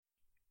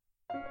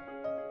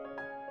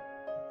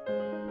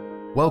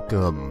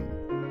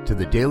Welcome to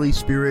the Daily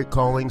Spirit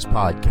Callings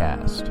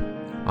Podcast.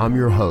 I'm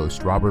your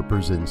host, Robert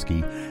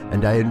Brzezinski,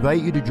 and I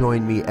invite you to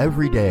join me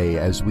every day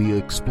as we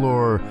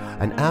explore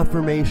an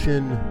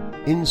affirmation,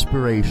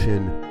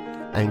 inspiration,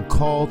 and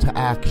call to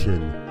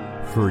action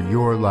for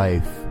your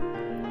life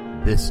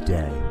this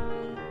day.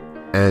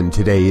 And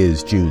today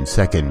is June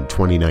 2nd,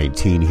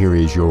 2019. Here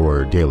is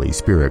your Daily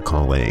Spirit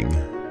Calling.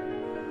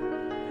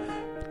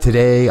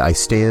 Today, I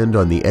stand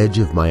on the edge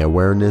of my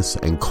awareness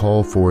and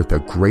call forth a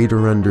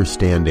greater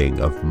understanding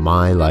of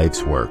my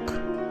life's work.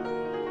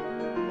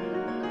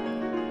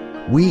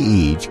 We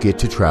each get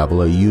to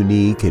travel a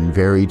unique and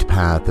varied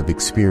path of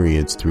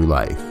experience through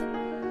life.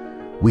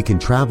 We can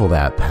travel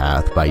that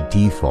path by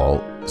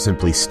default,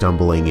 simply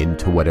stumbling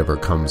into whatever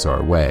comes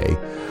our way,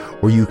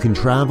 or you can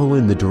travel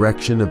in the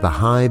direction of the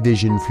high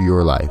vision for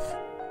your life.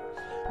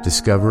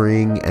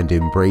 Discovering and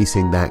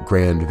embracing that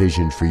grand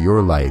vision for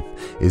your life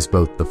is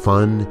both the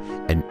fun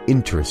and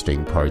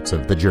interesting parts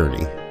of the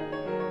journey.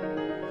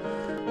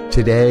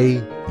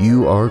 Today,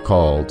 you are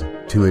called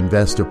to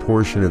invest a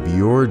portion of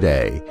your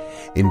day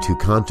into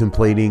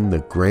contemplating the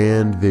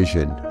grand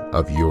vision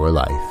of your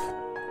life.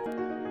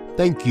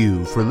 Thank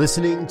you for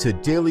listening to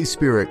Daily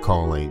Spirit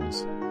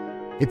Callings.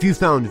 If you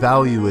found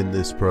value in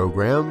this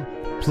program,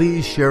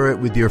 please share it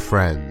with your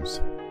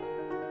friends.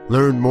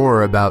 Learn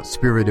more about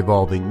Spirit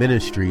Evolving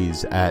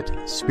Ministries at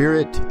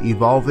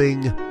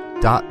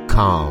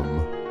spiritevolving.com.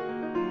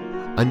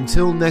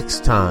 Until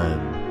next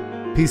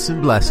time, peace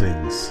and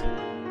blessings.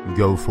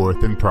 Go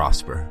forth and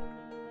prosper.